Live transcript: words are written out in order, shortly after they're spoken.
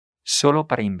solo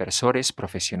para inversores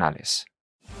profesionales.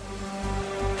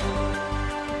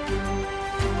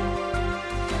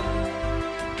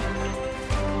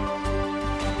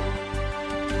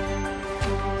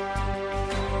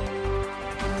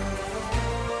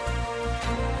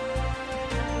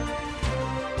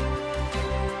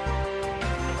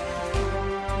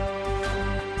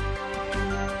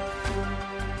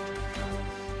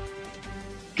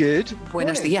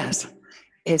 Buenos días.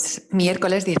 Es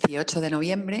miércoles 18 de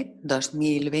noviembre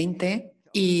 2020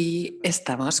 y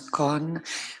estamos con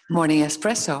Morning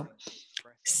Espresso.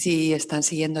 Si están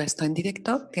siguiendo esto en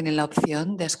directo, tienen la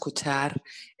opción de escuchar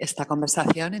esta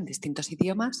conversación en distintos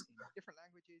idiomas.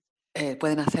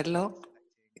 Pueden hacerlo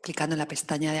clicando en la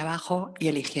pestaña de abajo y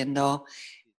eligiendo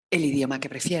el idioma que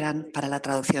prefieran para la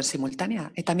traducción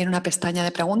simultánea. Hay también una pestaña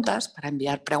de preguntas para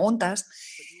enviar preguntas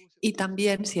y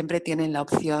también siempre tienen la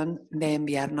opción de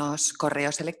enviarnos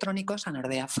correos electrónicos a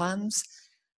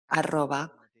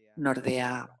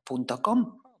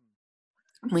nordeafans@nordea.com.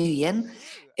 Muy bien,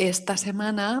 esta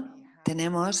semana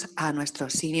tenemos a nuestro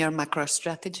Senior Macro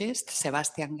Strategist,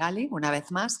 Sebastián Gali, una vez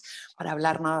más, para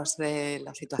hablarnos de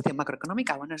la situación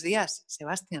macroeconómica. Buenos días,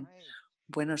 Sebastián.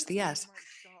 Buenos días.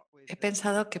 He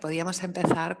pensado que podíamos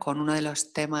empezar con uno de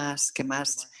los temas que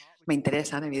más me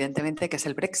interesan, evidentemente, que es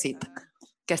el Brexit.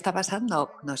 ¿Qué está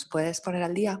pasando? ¿Nos puedes poner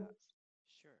al día?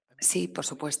 Sí, por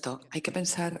supuesto. Hay que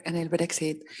pensar en el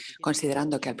Brexit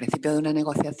considerando que al principio de una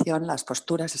negociación las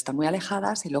posturas están muy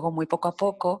alejadas y luego muy poco a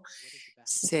poco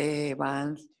se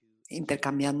van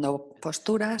intercambiando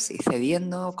posturas y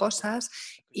cediendo cosas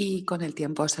y con el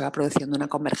tiempo se va produciendo una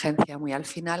convergencia muy al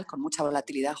final con mucha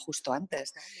volatilidad justo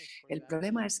antes. El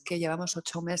problema es que llevamos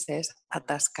 8 meses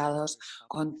atascados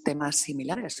con temas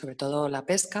similares, sobre todo la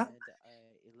pesca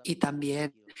y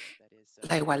también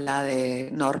la igualdad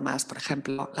de normas, por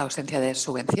ejemplo, la ausencia de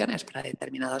subvenciones para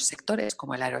determinados sectores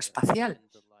como el aeroespacial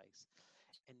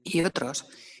y otros.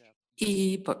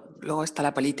 Y luego está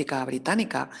la política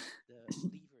británica,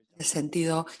 en el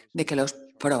sentido de que los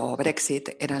pro-Brexit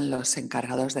eran los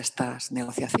encargados de estas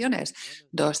negociaciones.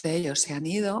 2 de ellos se han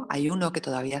ido, hay uno que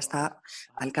todavía está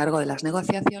al cargo de las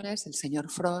negociaciones, el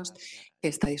señor Frost, que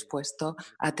está dispuesto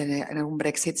a tener un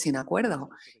Brexit sin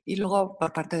acuerdo. Y luego,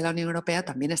 por parte de la Unión Europea,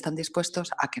 también están dispuestos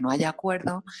a que no haya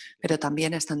acuerdo, pero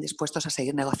también están dispuestos a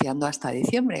seguir negociando hasta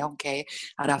diciembre, aunque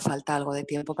hará falta algo de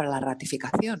tiempo para la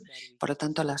ratificación. Por lo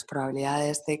tanto, las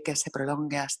probabilidades de que se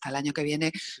prolongue hasta el año que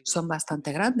viene son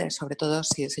bastante grandes, sobre todo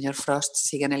si el señor Frost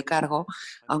sigue en el cargo,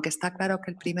 aunque está claro que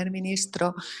el primer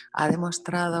ministro ha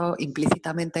demostrado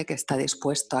implícitamente que está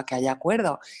dispuesto a que haya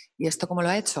acuerdo. ¿Y esto cómo lo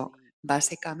ha hecho?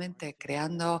 Básicamente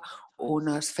creando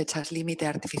unas fechas límite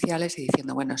artificiales y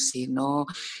diciendo, bueno, si no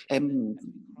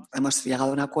hemos llegado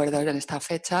a un acuerdo en esta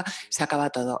fecha, se acaba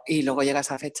todo. Y luego llega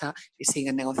esa fecha y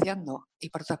siguen negociando.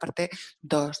 Y por otra parte,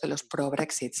 2 de los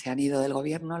pro-Brexit se han ido del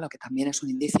gobierno, lo que también es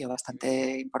un indicio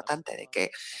bastante importante de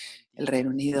que el Reino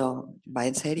Unido va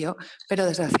en serio, pero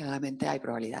desgraciadamente hay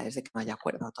probabilidades de que no haya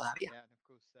acuerdo todavía.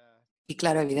 Y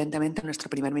claro, evidentemente nuestro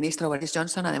primer ministro Boris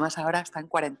Johnson además ahora está en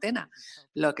cuarentena,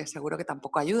 lo que seguro que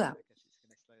tampoco ayuda.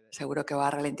 Seguro que va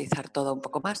a ralentizar todo un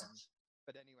poco más.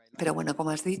 Pero bueno,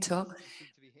 como has dicho,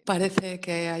 parece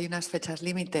que hay unas fechas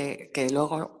límite que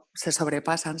luego se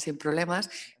sobrepasan sin problemas.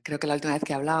 Creo que la última vez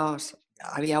que hablábamos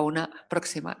había una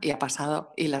próxima y ha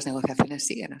pasado y las negociaciones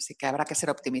siguen, así que habrá que ser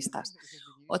optimistas.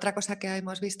 Otra cosa que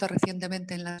hemos visto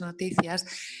recientemente en las noticias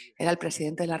era el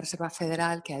presidente de la Reserva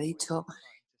Federal que ha dicho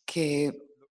que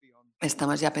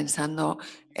estamos ya pensando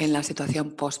en la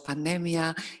situación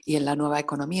post-pandemia y en la nueva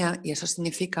economía, y eso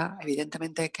significa,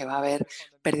 evidentemente, que va a haber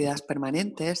pérdidas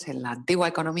permanentes en la antigua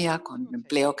economía con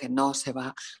empleo que no se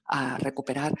va a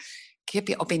recuperar.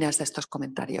 ¿Qué opinas de estos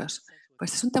comentarios?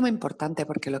 Pues es un tema importante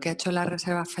porque lo que ha hecho la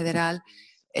Reserva Federal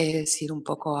es ir un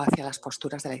poco hacia las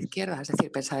posturas de la izquierda, es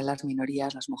decir, pensar en las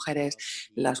minorías, las mujeres,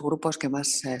 los grupos que más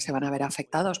se van a ver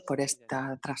afectados por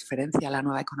esta transferencia a la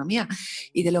nueva economía.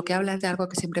 Y de lo que habla es de algo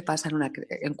que siempre pasa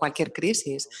en cualquier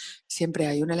crisis. Siempre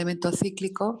hay un elemento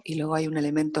cíclico y luego hay un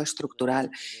elemento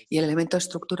estructural. Y el elemento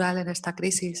estructural en esta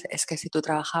crisis es que si tú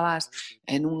trabajabas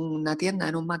en una tienda,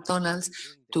 en un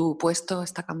McDonald's, tu puesto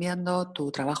está cambiando, tu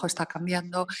trabajo está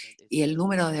cambiando y el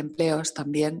número de empleos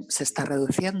también se está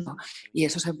reduciendo. Y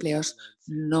esos empleos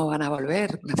no van a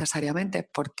volver necesariamente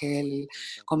porque el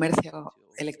comercio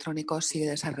electrónico sigue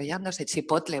desarrollándose.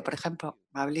 Chipotle, por ejemplo,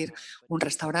 va a abrir un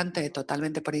restaurante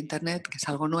totalmente por internet, que es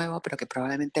algo nuevo, pero que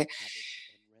probablemente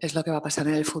es lo que va a pasar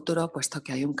en el futuro, puesto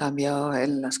que hay un cambio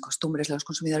en las costumbres de los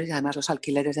consumidores y además los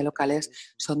alquileres de locales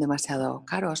son demasiado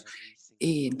caros.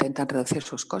 e intentan reducir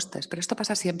sus costes. Pero esto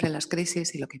pasa siempre en las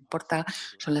crisis y lo que importa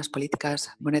son las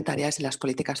políticas monetarias y las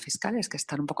políticas fiscales, que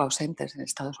están un poco ausentes en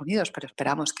Estados Unidos, pero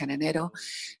esperamos que en enero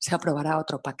se aprobará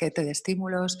otro paquete de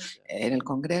estímulos en el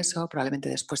Congreso, probablemente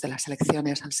después de las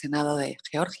elecciones al Senado de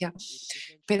Georgia.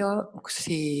 Pero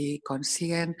si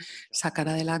consiguen sacar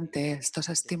adelante estos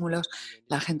estímulos,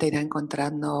 la gente irá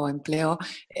encontrando empleo,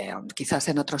 quizás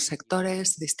en otros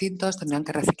sectores distintos, tendrán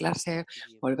que reciclarse,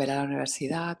 volver a la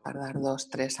universidad, tardar 2,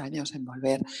 3 años en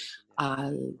volver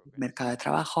al mercado de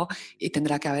trabajo y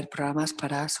tendrá que haber programas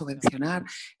para subvencionar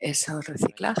esos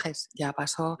reciclajes. Ya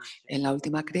pasó en la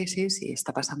última crisis y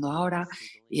está pasando ahora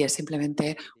y es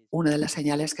simplemente una de las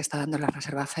señales que está dando la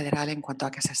Reserva Federal en cuanto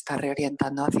a que se está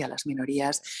reorientando hacia las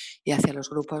minorías y hacia los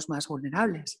grupos más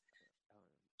vulnerables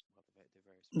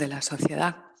de la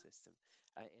sociedad.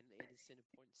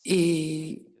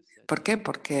 ¿Y por qué?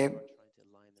 Porque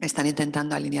están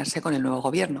intentando alinearse con el nuevo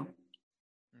gobierno.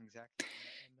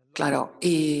 Claro,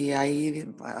 y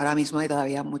ahora mismo hay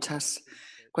todavía muchas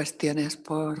cuestiones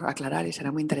por aclarar y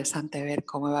será muy interesante ver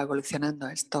cómo va evolucionando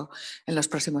esto en los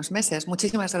próximos meses.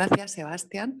 Muchísimas gracias,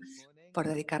 Sebastián, por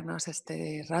dedicarnos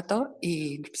este rato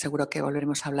y seguro que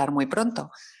volveremos a hablar muy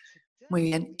pronto. Muy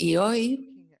bien, y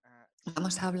hoy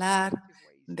vamos a hablar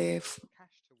de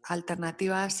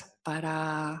alternativas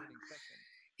para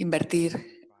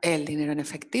invertir el dinero en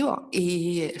efectivo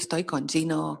y estoy con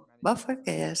Gino Buffer,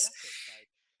 que es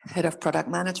Head of Product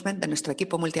Management de nuestro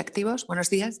equipo multiactivos.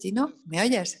 Buenos días, Gino. ¿Me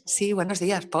oyes? Sí, buenos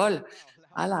días, Paul.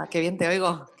 ¡Hala, qué bien te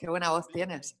oigo! ¡Qué buena voz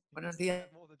tienes! Buenos días.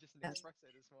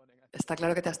 Está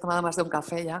claro que te has tomado más de un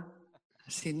café ya,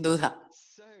 sin duda.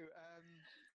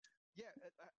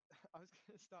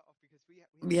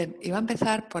 Bien, iba a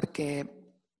empezar porque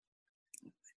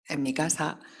en mi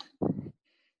casa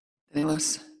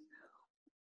tenemos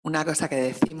una cosa que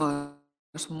decimos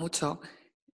mucho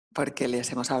porque les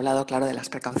hemos hablado, claro, de las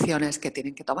precauciones que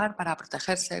tienen que tomar para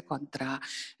protegerse contra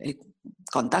el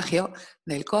contagio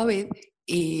del COVID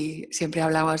y siempre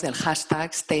hablamos del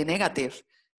hashtag Stay Negative,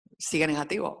 sigue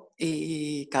negativo,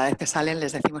 y cada vez que salen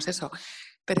les decimos eso.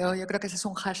 Pero yo creo que ese es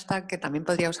un hashtag que también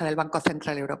podría usar el Banco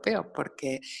Central Europeo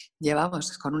porque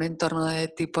llevamos con un entorno de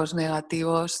tipos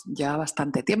negativos ya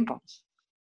bastante tiempo.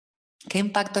 ¿Qué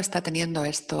impacto está teniendo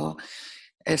estos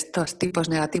tipos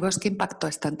negativos? ¿Qué impacto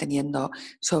están teniendo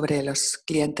sobre los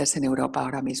clientes en Europa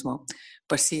ahora mismo?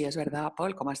 Pues sí, es verdad,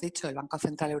 Paul, como has dicho, el Banco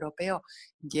Central Europeo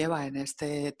lleva en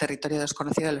este territorio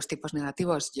desconocido de los tipos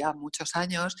negativos ya muchos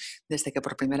años, desde que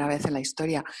por primera vez en la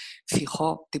historia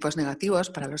fijó tipos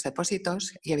negativos para los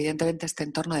depósitos y evidentemente este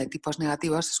entorno de tipos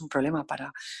negativos es un problema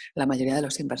para la mayoría de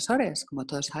los inversores, como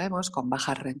todos sabemos, con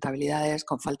bajas rentabilidades,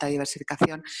 con falta de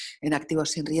diversificación en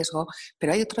activos sin riesgo,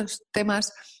 pero hay otros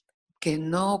temas que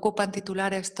no ocupan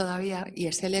titulares todavía y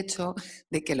es el hecho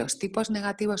de que los tipos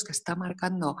negativos que está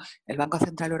marcando el Banco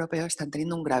Central Europeo están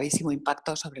teniendo un gravísimo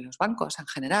impacto sobre los bancos en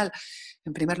general.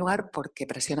 En primer lugar, porque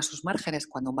presiona sus márgenes.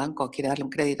 Cuando un banco quiere darle un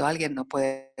crédito a alguien no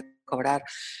puede cobrar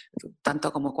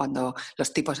tanto como cuando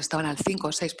los tipos estaban al 5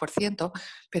 o 6%,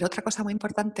 pero otra cosa muy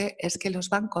importante es que los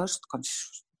bancos, con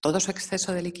todo su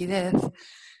exceso de liquidez,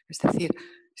 es decir,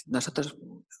 nosotros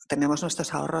tenemos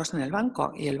nuestros ahorros en el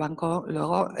banco y el banco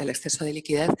luego el exceso de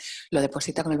liquidez lo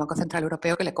deposita con el Banco Central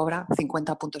Europeo que le cobra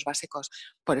 50 puntos básicos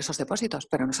por esos depósitos,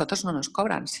 pero nosotros no nos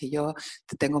cobran. Si yo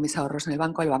tengo mis ahorros en el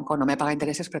banco no me paga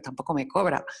intereses, pero tampoco me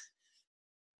cobra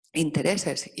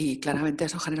intereses y claramente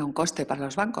eso genera un coste para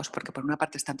los bancos porque por una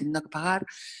parte están teniendo que pagar,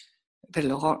 pero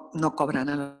luego no cobran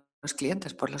a los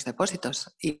clientes por los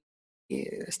depósitos y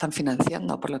están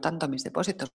financiando, por lo tanto, mis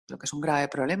depósitos, lo que es un grave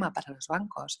problema para los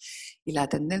bancos. Y la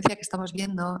tendencia que estamos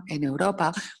viendo en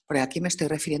Europa, porque aquí me estoy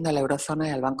refiriendo a la eurozona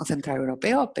y al Banco Central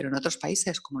Europeo, pero en otros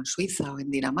países como en Suiza o en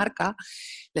Dinamarca,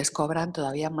 les cobran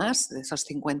todavía más de esos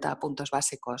 50 puntos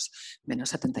básicos, menos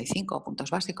 75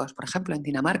 puntos básicos, por ejemplo, en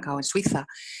Dinamarca o en Suiza.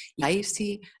 Y ahí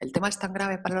sí, el tema es tan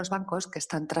grave para los bancos que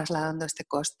están trasladando este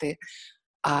coste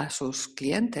a sus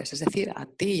clientes, es decir, a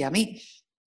ti y a mí.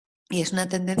 Y es una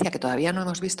tendencia que todavía no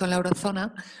hemos visto en la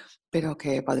eurozona, pero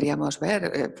que podríamos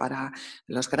ver para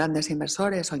los grandes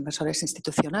inversores o inversores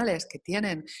institucionales que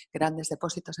tienen grandes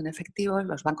depósitos en efectivo.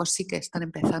 Los bancos sí que están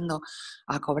empezando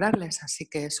a cobrarles, así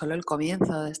que solo el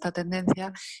comienzo de esta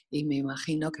tendencia y me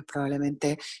imagino que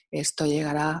probablemente esto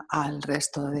llegará al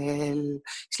resto de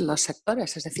los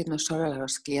sectores, es decir, no solo a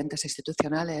los clientes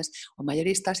institucionales o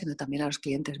mayoristas, sino también a los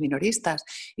clientes minoristas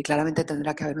y claramente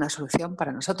tendrá que haber una solución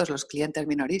para nosotros, los clientes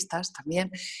minoristas también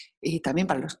y también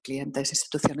para los clientes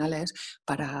institucionales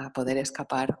para poder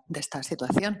escapar de esta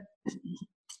situación.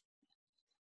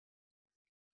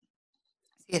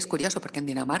 Y es curioso porque en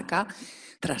Dinamarca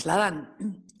trasladan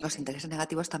los intereses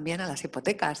negativos también a las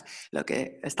hipotecas, lo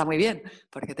que está muy bien,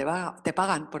 porque te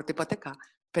pagan por tu hipoteca.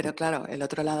 Pero claro, el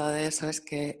otro lado de eso es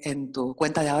que en tu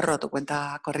cuenta de ahorro, tu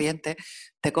cuenta corriente,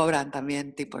 te cobran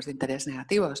también tipos de interés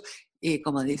negativos. Y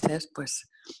como dices, pues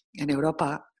en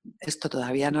Europa esto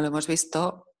todavía no lo hemos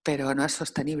visto, pero no es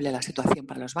sostenible la situación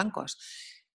para los bancos,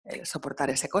 soportar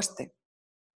ese coste.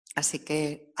 Así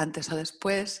que antes o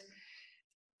después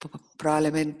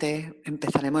probablemente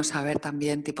empezaremos a ver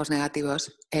también tipos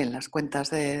negativos en las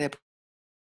cuentas de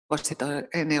depósito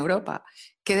en Europa.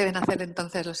 ¿Qué deben hacer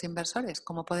entonces los inversores?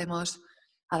 ¿Cómo podemos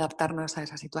adaptarnos a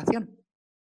esa situación?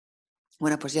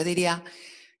 Bueno, pues yo diría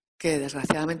que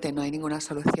desgraciadamente no hay ninguna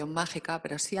solución mágica,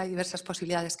 pero sí hay diversas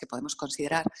posibilidades que podemos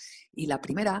considerar. Y la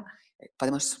primera,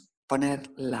 podemos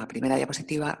poner la primera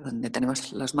diapositiva donde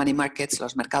tenemos los money markets,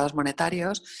 los mercados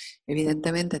monetarios.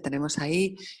 Evidentemente tenemos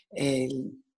ahí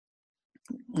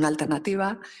una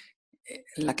alternativa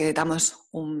en la que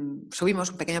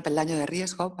subimos un pequeño peldaño de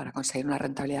riesgo para conseguir una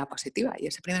rentabilidad positiva. Y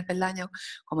ese primer peldaño,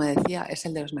 como decía, es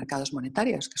el de los mercados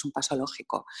monetarios, que es un paso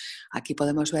lógico. Aquí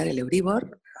podemos ver el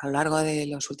Euribor a lo largo de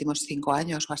los últimos 5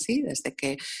 años o así, desde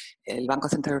que el Banco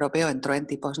Central Europeo entró en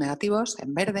tipos negativos,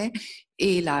 en verde,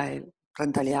 y la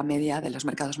rentabilidad media de los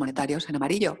mercados monetarios en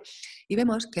amarillo. Y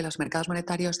vemos que los mercados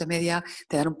monetarios de media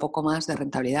te dan un poco más de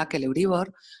rentabilidad que el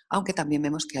Euribor, aunque también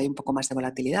vemos que hay un poco más de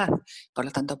volatilidad. Por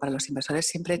lo tanto, para los inversores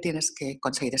siempre tienes que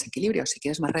conseguir ese equilibrio. Si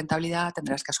quieres más rentabilidad,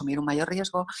 tendrás que asumir un mayor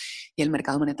riesgo y el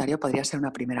mercado monetario podría ser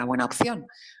una primera buena opción.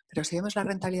 Pero si vemos la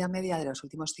rentabilidad media de los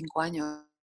últimos 5 años,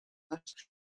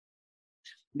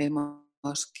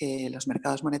 vemos que los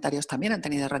mercados monetarios también han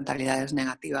tenido rentabilidades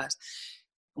negativas,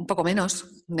 un poco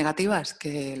menos negativas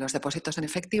que los depósitos en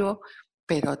efectivo,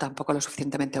 pero tampoco lo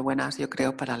suficientemente buenas, yo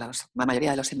creo, para la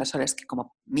mayoría de los inversores que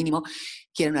como mínimo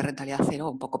quieren una rentabilidad cero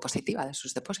o un poco positiva de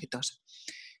sus depósitos.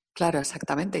 Claro,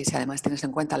 exactamente. Y si además tienes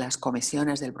en cuenta las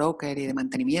comisiones del broker y de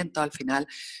mantenimiento, al final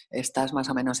estás más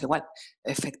o menos igual.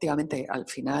 Efectivamente, al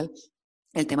final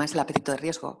el tema es el apetito de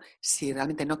riesgo. Si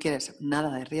realmente no quieres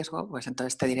nada de riesgo, pues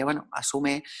entonces te diré, bueno,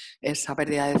 asume esa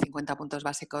pérdida de 50 puntos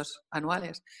básicos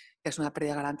anuales, que es una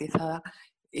pérdida garantizada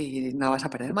y no vas a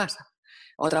perder más.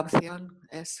 Otra opción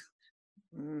es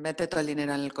mete todo el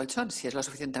dinero en el colchón, si es lo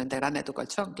suficientemente grande tu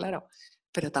colchón, claro.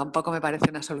 Pero tampoco me parece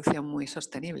una solución muy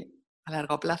sostenible a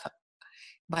largo plazo.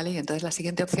 ¿Vale? Y entonces la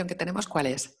siguiente opción que tenemos, ¿cuál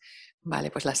es? Vale,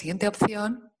 pues la siguiente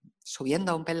opción,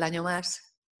 subiendo un peldaño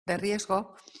más de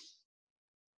riesgo,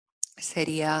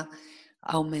 sería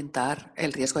aumentar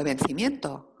el riesgo de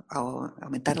vencimiento o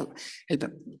aumentar el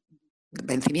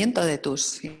vencimiento de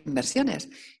tus inversiones.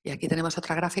 Y aquí tenemos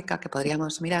otra gráfica que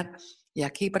podríamos mirar. Y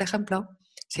aquí, por ejemplo,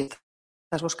 si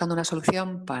estás buscando una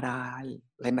solución para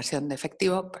la inversión de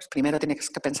efectivo, pues primero tienes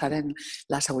que pensar en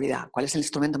la seguridad. ¿Cuál es el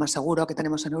instrumento más seguro que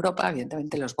tenemos en Europa?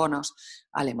 Evidentemente los bonos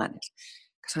alemanes,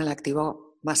 que son el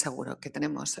activo más seguro que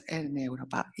tenemos en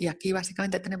Europa. Y aquí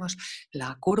básicamente tenemos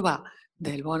la curva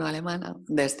del bono alemán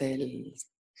desde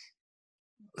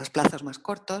los plazos más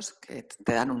cortos, que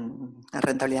te dan una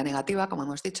rentabilidad negativa, como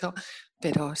hemos dicho,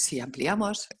 pero si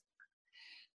ampliamos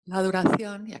la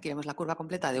duración, y aquí vemos la curva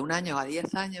completa de 1 año a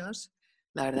 10 años,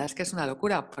 la verdad es que es una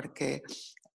locura, porque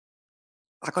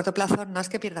a corto plazo no es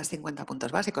que pierdas 50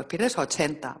 puntos básicos, pierdes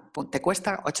 80, te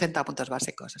cuesta 80 puntos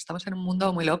básicos. Estamos en un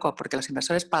mundo muy loco, porque los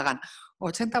inversores pagan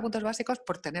 80 puntos básicos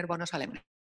por tener bonos alemanes.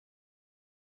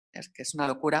 Es que es una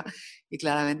locura y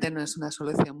claramente no es una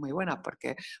solución muy buena,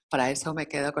 porque para eso me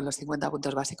quedo con los 50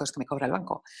 puntos básicos que me cobra el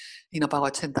banco y no pago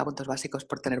 80 puntos básicos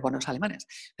por tener bonos alemanes.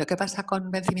 ¿Pero qué pasa con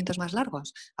vencimientos más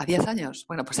largos? ¿A 10 años?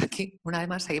 Bueno, pues aquí una vez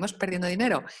más seguimos perdiendo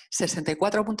dinero.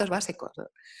 64 puntos básicos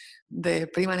de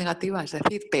prima negativa, es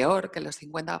decir, peor que los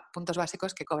 50 puntos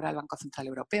básicos que cobra el Banco Central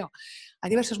Europeo. Hay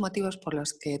diversos motivos por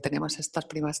los que tenemos estas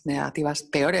primas negativas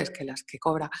peores que las que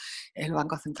cobra el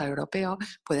Banco Central Europeo.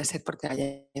 Puede ser porque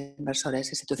hay inversores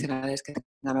institucionales que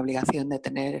tengan obligación de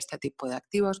tener este tipo de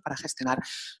activos para gestionar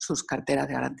sus carteras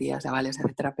de garantías, de avales,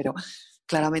 etcétera, pero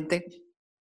claramente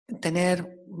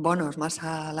tener bonos más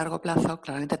a largo plazo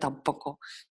claramente tampoco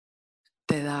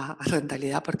te da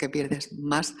rentabilidad porque pierdes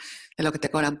más de lo que te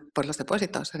cobran por los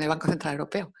depósitos en el Banco Central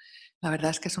Europeo. La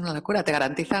verdad es que es una locura. ¿Te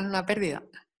garantizan una pérdida?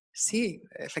 Sí,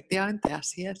 efectivamente,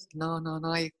 así es.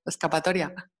 No hay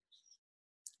escapatoria.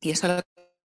 Y eso lo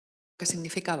que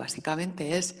significa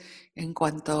básicamente es, en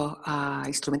cuanto a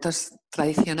instrumentos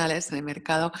tradicionales en el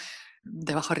mercado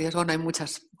de bajo riesgo, no hay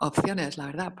muchas opciones, la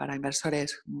verdad, para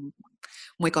inversores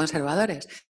muy conservadores.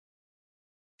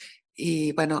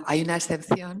 Y bueno, hay una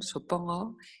excepción,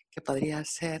 supongo, que podría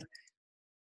ser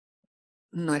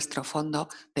nuestro fondo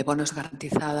de bonos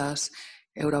garantizados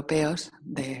europeos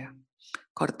de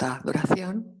corta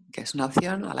duración, que es una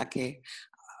opción a la que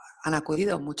han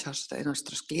acudido muchos de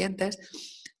nuestros clientes,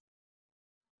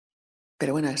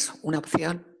 pero bueno, es una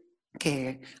opción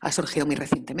que ha surgido muy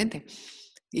recientemente.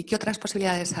 ¿Y qué otras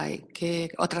posibilidades hay? ¿Qué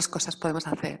otras cosas podemos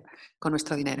hacer con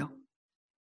nuestro dinero?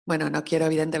 Bueno, no quiero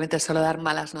evidentemente solo dar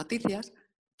malas noticias,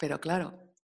 pero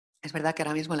claro, es verdad que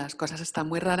ahora mismo las cosas están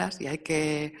muy raras y hay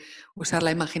que usar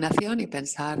la imaginación y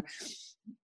pensar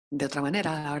de otra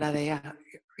manera a la hora de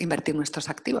invertir nuestros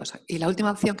activos. Y la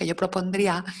última opción que yo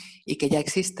propondría y que ya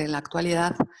existe en la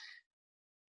actualidad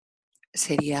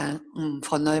sería un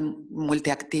fondo de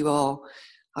multiactivo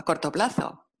a corto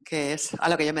plazo, que es a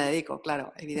lo que yo me dedico,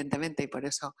 claro, evidentemente, y por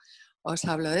eso os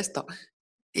hablo de esto.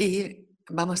 Y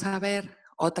vamos a ver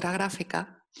otra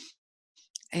gráfica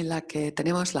en la que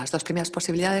tenemos las dos primeras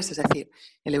posibilidades, es decir,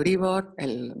 el Euribor,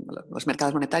 los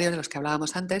mercados monetarios de los que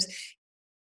hablábamos antes,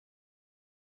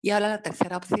 y ahora la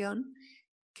tercera opción,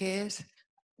 que es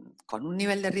con un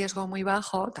nivel de riesgo muy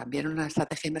bajo, también una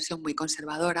estrategia de inversión muy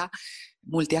conservadora,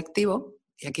 multiactivo.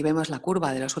 Y aquí vemos la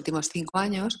curva de los últimos 5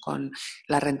 años con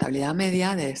la rentabilidad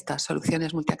media de estas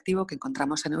soluciones multiactivo que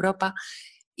encontramos en Europa.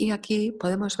 Y aquí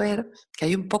podemos ver que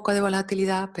hay un poco de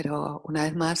volatilidad, pero una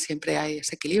vez más siempre hay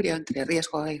ese equilibrio entre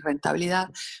riesgo y rentabilidad.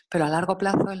 Pero a largo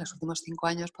plazo, en los últimos 5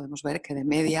 años, podemos ver que de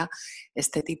media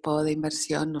este tipo de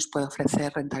inversión nos puede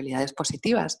ofrecer rentabilidades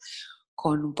positivas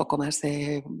con un poco más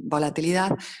de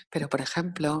volatilidad, pero por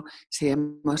ejemplo, si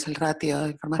vemos el ratio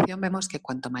de información, vemos que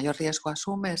cuanto mayor riesgo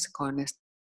asumes con este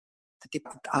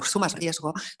tipo, asumas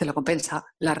riesgo, te lo compensa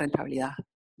la rentabilidad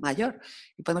mayor.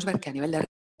 Y podemos ver que a nivel de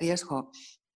riesgo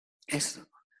es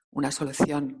una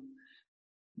solución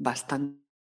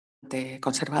bastante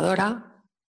conservadora,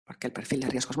 porque el perfil de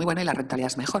riesgo es muy bueno y la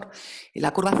rentabilidad es mejor. Y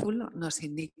la curva azul nos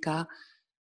indica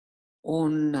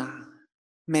una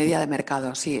media de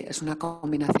mercado. Sí, es una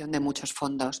combinación de muchos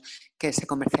fondos que se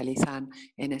comercializan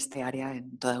en este área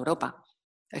en toda Europa.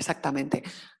 Exactamente.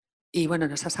 Y bueno,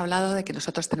 nos has hablado de que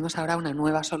nosotros tenemos ahora una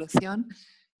nueva solución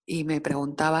y me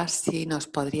preguntabas si nos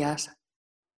podrías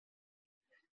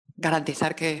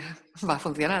garantizar que va a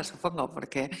funcionar, supongo,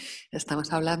 porque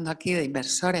estamos hablando aquí de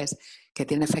inversores que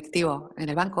tienen efectivo en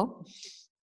el banco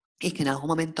y que en algún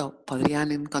momento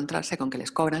podrían encontrarse con que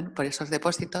les cobran por esos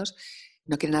depósitos.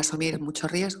 No quieren asumir mucho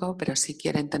riesgo, pero sí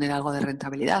quieren tener algo de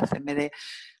rentabilidad en vez de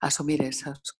asumir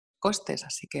esos costes.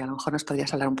 Así que a lo mejor nos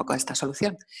podrías hablar un poco de esta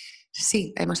solución.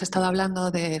 Sí, hemos estado hablando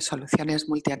de soluciones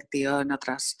multiactivo en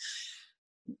otras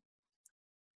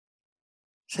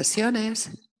sesiones.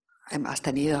 Has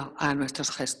tenido a nuestros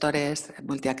gestores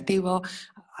multiactivo,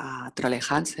 a Trolle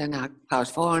Hansen, a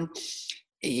Klaus Born,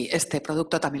 y este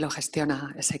producto también lo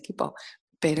gestiona ese equipo.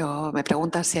 Pero me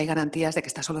preguntas si hay garantías de que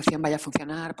esta solución vaya a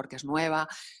funcionar porque es nueva,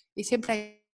 y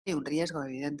siempre hay un riesgo,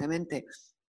 evidentemente,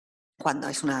 cuando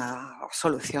es una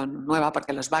solución nueva,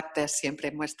 porque los backtests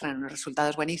siempre muestran unos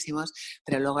resultados buenísimos,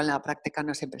 pero luego en la práctica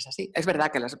no siempre es así. Es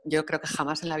verdad que yo creo que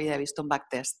jamás en la vida he visto un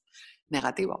backtest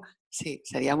negativo. Sí,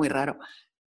 sería muy raro.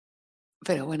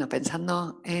 Pero bueno,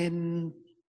 pensando en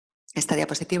esta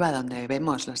diapositiva donde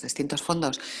vemos los distintos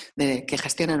fondos que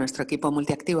gestiona nuestro equipo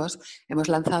multiactivos, hemos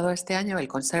lanzado este año el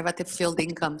Conservative Field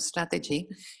Income Strategy,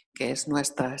 que es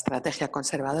nuestra estrategia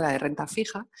conservadora de renta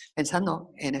fija,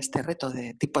 pensando en este reto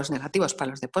de tipos negativos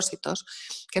para los depósitos,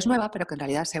 que es nueva, pero que en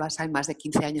realidad se basa en más de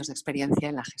 15 años de experiencia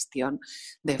en la gestión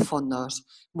de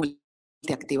fondos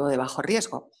multiactivo de bajo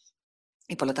riesgo.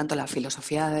 Y por lo tanto la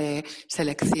filosofía de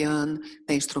selección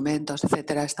de instrumentos,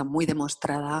 etcétera, está muy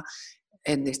demostrada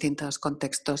en distintos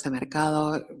contextos de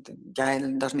mercado, ya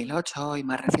en 2008 y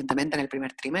más recientemente en el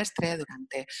primer trimestre,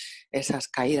 durante esas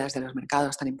caídas de los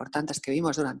mercados tan importantes que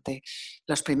vimos durante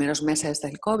los primeros meses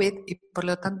del COVID, y por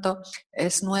lo tanto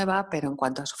es nueva, pero en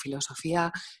cuanto a su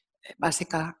filosofía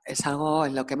básica es algo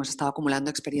en lo que hemos estado acumulando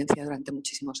experiencia durante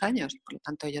muchísimos años y por lo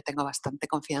tanto yo tengo bastante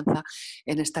confianza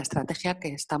en esta estrategia que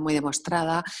está muy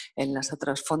demostrada en los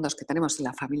otros fondos que tenemos en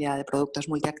la familia de productos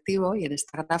multiactivo, y en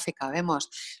esta gráfica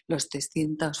vemos los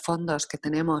distintos fondos que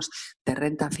tenemos de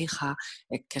renta fija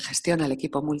que gestiona el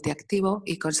equipo multiactivo,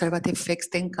 y Conservative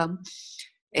Fixed Income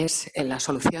es la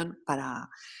solución para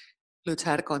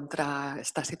luchar contra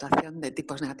esta situación de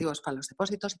tipos negativos para los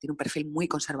depósitos. Tiene un perfil muy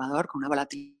conservador con una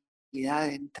volatilidad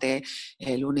entre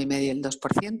el 1,5 y el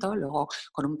 2%. Luego,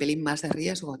 con un pelín más de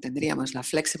riesgo, tendríamos la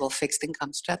Flexible Fixed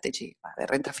Income Strategy, la de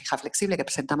renta fija flexible, que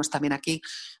presentamos también aquí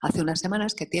hace unas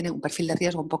semanas, que tiene un perfil de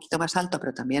riesgo un poquito más alto,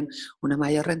 pero también una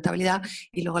mayor rentabilidad.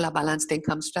 Y luego la Balanced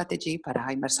Income Strategy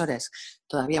para inversores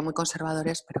todavía muy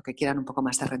conservadores, pero que quieran un poco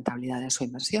más de rentabilidad de su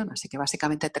inversión. Así que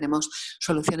básicamente tenemos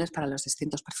soluciones para los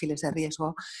distintos perfiles de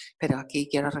riesgo, pero aquí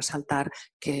quiero resaltar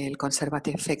que el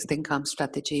Conservative Fixed Income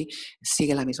Strategy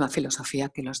sigue la misma filosofía filosofía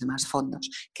que los demás fondos,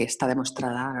 que está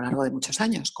demostrada a lo largo de muchos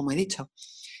años, como he dicho.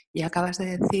 Y acabas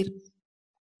de decir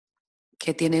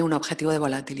que tiene un objetivo de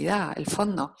volatilidad el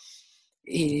fondo,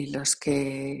 y los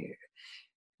que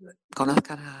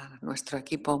conozcan a nuestro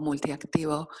equipo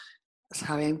multiactivo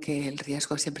saben que el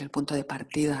riesgo es siempre el punto de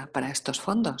partida para estos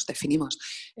fondos. Definimos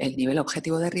el nivel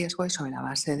objetivo de riesgo y sobre la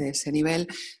base de ese nivel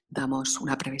damos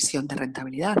una previsión de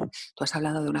rentabilidad. Tú has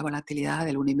hablado de una volatilidad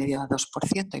del 1,5 a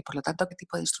 2% y por lo tanto, ¿qué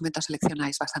tipo de instrumentos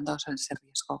seleccionáis basándose en ese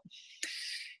riesgo?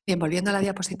 Bien, volviendo a la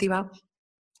diapositiva,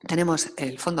 tenemos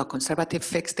el fondo Conservative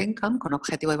Fixed Income con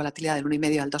objetivo de volatilidad del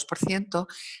 1,5 al 2%.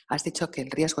 Has dicho que el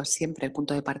riesgo es siempre el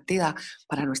punto de partida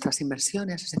para nuestras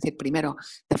inversiones, es decir, primero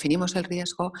definimos el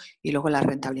riesgo y luego la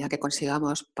rentabilidad que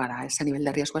consigamos para ese nivel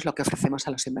de riesgo es lo que ofrecemos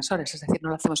a los inversores. Es decir, no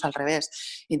lo hacemos al revés,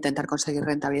 intentar conseguir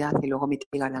rentabilidad y luego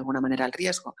mitigar de alguna manera el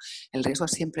riesgo. El riesgo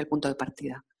es siempre el punto de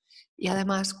partida. Y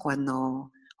además,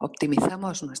 cuando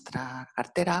optimizamos nuestra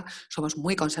cartera, somos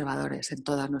muy conservadores en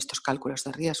todos nuestros cálculos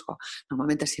de riesgo.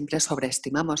 Normalmente siempre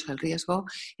sobreestimamos el riesgo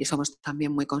y somos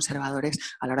también muy conservadores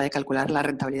a la hora de calcular la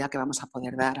rentabilidad que vamos a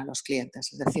poder dar a los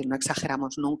clientes. Es decir, no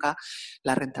exageramos nunca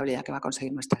la rentabilidad que va a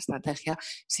conseguir nuestra estrategia,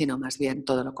 sino más bien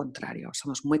todo lo contrario.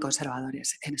 Somos muy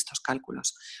conservadores en estos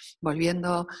cálculos.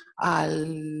 Volviendo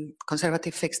al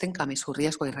Conservative Fixed Income y su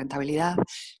riesgo y rentabilidad,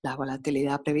 la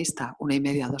volatilidad prevista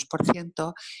 1,5 a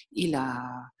 2% y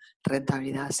la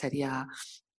rentabilidad sería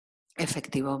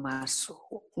efectivo más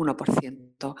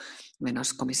 1%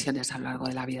 menos comisiones a lo largo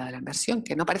de la vida de la inversión,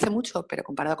 que no parece mucho, pero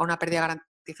comparado con una pérdida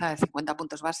garantizada de 50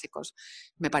 puntos básicos,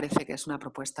 me parece que es una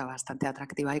propuesta bastante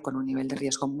atractiva y con un nivel de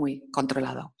riesgo muy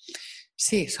controlado.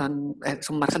 Sí, es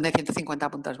un margen de 150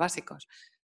 puntos básicos,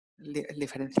 el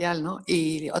diferencial, ¿no?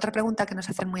 Y otra pregunta que nos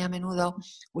hacen muy a menudo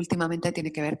últimamente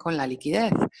tiene que ver con la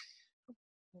liquidez,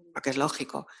 porque es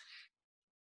lógico.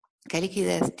 ¿Qué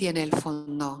liquidez tiene el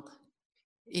fondo?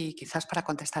 Y quizás para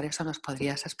contestar eso nos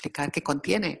podrías explicar qué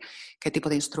contiene, qué tipo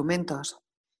de instrumentos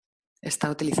está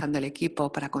utilizando el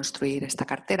equipo para construir esta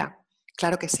cartera.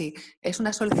 Claro que sí, es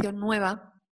una solución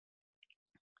nueva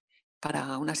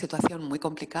para una situación muy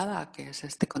complicada, que es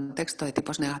este contexto de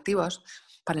tipos negativos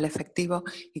para el efectivo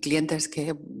y clientes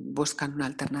que buscan una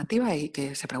alternativa y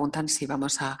que se preguntan si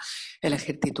vamos a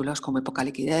elegir títulos con muy poca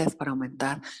liquidez para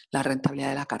aumentar la rentabilidad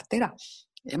de la cartera.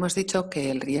 Hemos dicho que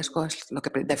el riesgo es lo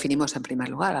que definimos en primer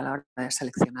lugar a la hora de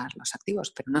seleccionar los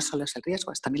activos, pero no solo es el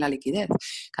riesgo, es también la liquidez.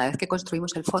 Cada vez que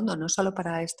construimos el fondo, no solo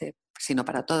para este, sino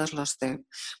para todos los de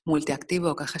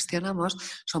multiactivo que gestionamos,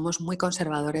 somos muy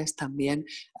conservadores también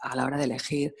a la hora de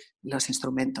elegir los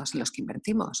instrumentos en los que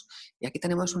invertimos. Y aquí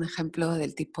tenemos un ejemplo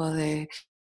del tipo de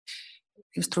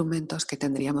instrumentos que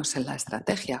tendríamos en la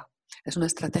estrategia. Es una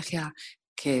estrategia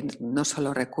que no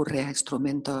solo recurre a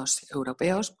instrumentos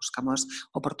europeos, buscamos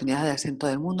oportunidades en todo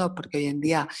el mundo, porque hoy en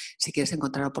día, si quieres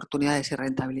encontrar oportunidades y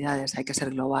rentabilidades, hay que ser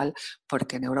global,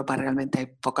 porque en Europa realmente hay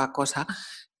poca cosa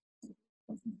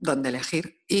donde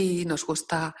elegir y nos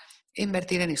gusta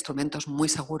invertir en instrumentos muy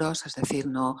seguros, es decir,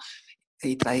 no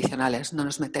y tradicionales. No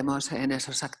nos metemos en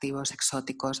esos activos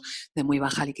exóticos de muy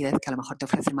baja liquidez que a lo mejor te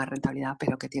ofrecen más rentabilidad,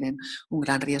 pero que tienen un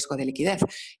gran riesgo de liquidez.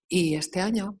 Y este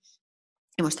año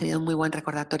hemos tenido un muy buen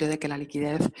recordatorio de que la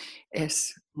liquidez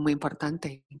es muy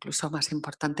importante, incluso más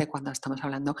importante cuando estamos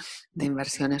hablando de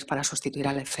inversiones para sustituir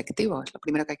al efectivo. Es lo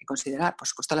primero que hay que considerar, por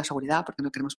supuesto, la seguridad, porque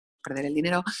no queremos perder el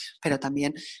dinero, pero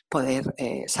también poder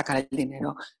sacar el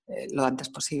dinero lo antes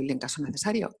posible en caso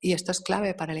necesario. Y esto es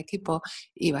clave para el equipo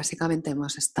y básicamente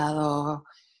hemos estado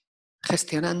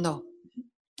gestionando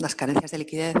las carencias de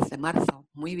liquidez de marzo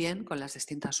muy bien con las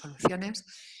distintas soluciones,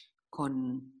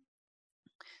 con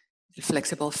el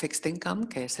Flexible Fixed Income,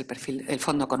 que es el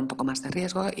fondo con un poco más de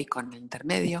riesgo, y con el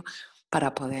intermedio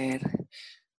para poder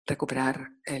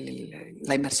recuperar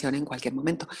la inversión en cualquier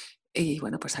momento. Y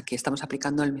bueno, pues aquí estamos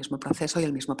aplicando el mismo proceso y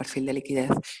el mismo perfil de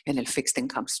liquidez en el Fixed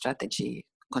Income Strategy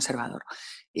conservador.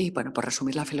 Y bueno, por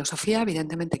resumir la filosofía,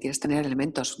 evidentemente quieres tener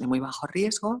elementos de muy bajo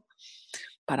riesgo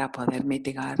para poder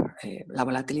mitigar la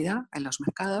volatilidad en los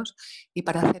mercados, y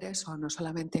para hacer eso no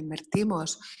solamente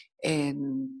invertimos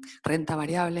en renta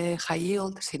variable, high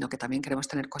yield, sino que también queremos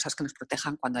tener cosas que nos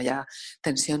protejan cuando haya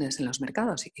tensiones en los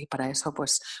mercados, y para eso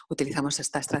pues utilizamos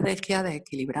esta estrategia de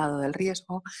equilibrado del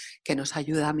riesgo que nos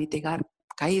ayuda a mitigar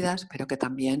caídas, pero que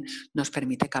también nos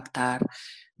permite captar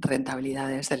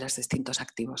rentabilidades de los distintos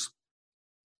activos.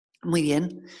 Muy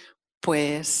bien,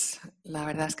 pues la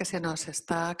verdad es que se nos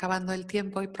está acabando el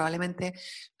tiempo y probablemente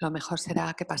lo mejor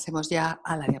será que pasemos ya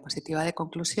a la diapositiva de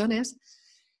conclusiones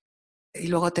y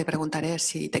luego te preguntaré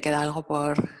si te queda algo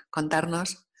por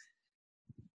contarnos.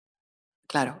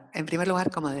 Claro, en primer lugar,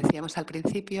 como decíamos al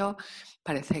principio,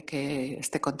 parece que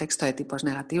este contexto de tipos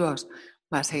negativos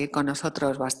va a seguir con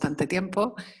nosotros bastante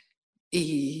tiempo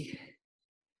y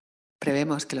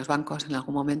prevemos que los bancos en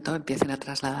algún momento empiecen a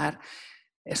trasladar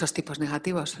esos tipos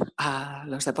negativos a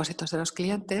los depósitos de los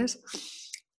clientes.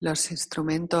 Los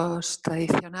instrumentos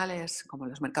tradicionales, como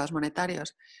los mercados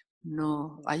monetarios,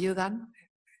 no ayudan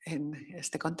en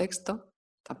este contexto,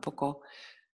 tampoco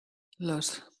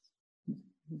los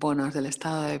bonos del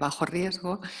estado de bajo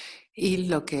riesgo, y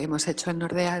lo que hemos hecho en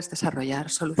Nordea es desarrollar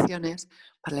soluciones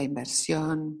para la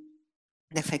inversión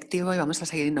de efectivo y vamos a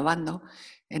seguir innovando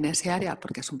en ese área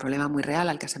porque es un problema muy real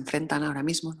al que se enfrentan ahora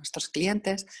mismo nuestros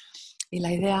clientes, y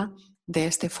la idea de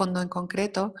este fondo en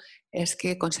concreto es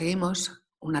que conseguimos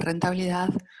una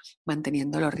rentabilidad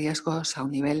manteniendo los riesgos a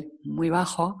un nivel muy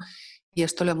bajo, y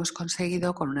esto lo hemos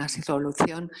conseguido con una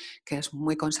solución que es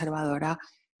muy conservadora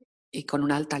y con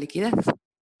una alta liquidez,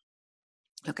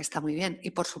 lo que está muy bien. Y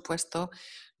por supuesto,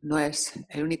 no es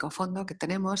el único fondo que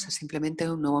tenemos, es simplemente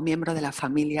un nuevo miembro de la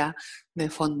familia de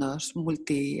fondos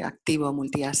multiactivo,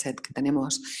 multi-asset que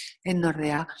tenemos en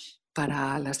Nordea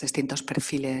para los distintos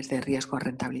perfiles de riesgo o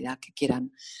rentabilidad que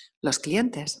quieran los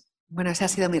clientes. Bueno, ese ha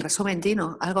sido mi resumen,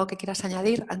 Gino. ¿Algo que quieras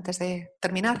añadir antes de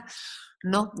terminar?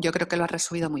 No, yo creo que lo has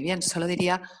resumido muy bien. Solo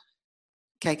diría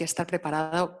que hay que estar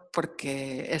preparado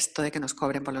porque esto de que nos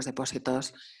cobren por los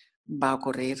depósitos va a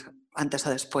ocurrir antes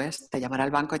o después. Te llamará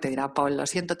el banco y te dirá: Paul, lo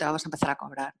siento, te vamos a empezar a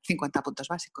cobrar 50 puntos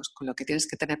básicos, con lo que tienes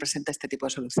que tener presente este tipo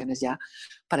de soluciones ya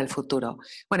para el futuro.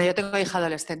 Bueno, yo tengo hija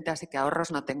adolescente, así que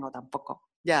ahorros no tengo tampoco.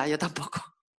 Ya, yo tampoco.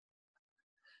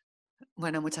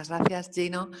 Bueno, muchas gracias,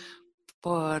 Gino,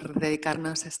 por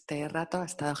dedicarnos este rato. Ha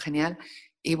estado genial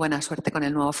y buena suerte con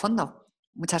el nuevo fondo.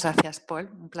 Muchas gracias,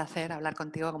 Paul. Un placer hablar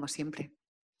contigo como siempre.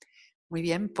 Muy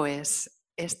bien, pues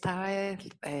esta vez,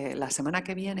 la semana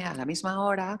que viene, a la misma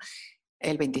hora,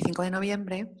 el 25 de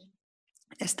noviembre,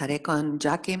 estaré con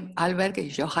Joachim Alberg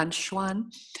y Johan Schwan,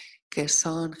 que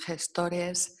son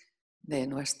gestores de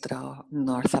nuestro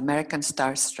North American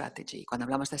Stars Strategy. Cuando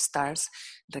hablamos de Stars,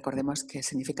 recordemos que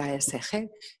significa ESG,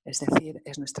 es decir,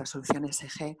 es nuestra solución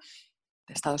ESG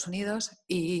de Estados Unidos,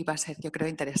 y va a ser, yo creo,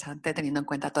 interesante teniendo en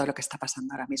cuenta todo lo que está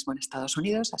pasando ahora mismo en Estados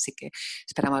Unidos, así que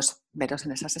esperamos veros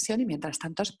en esa sesión y mientras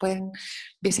tanto pueden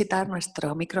visitar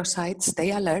nuestro microsite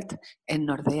Stay Alert en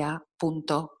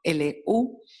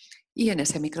nordea.lu, y en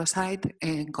ese microsite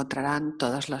encontrarán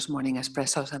todos los Morning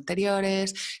Expressos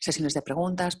anteriores, sesiones de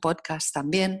preguntas, podcasts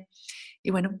también. Y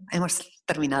bueno, hemos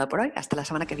terminado por hoy. Hasta la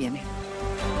semana que viene.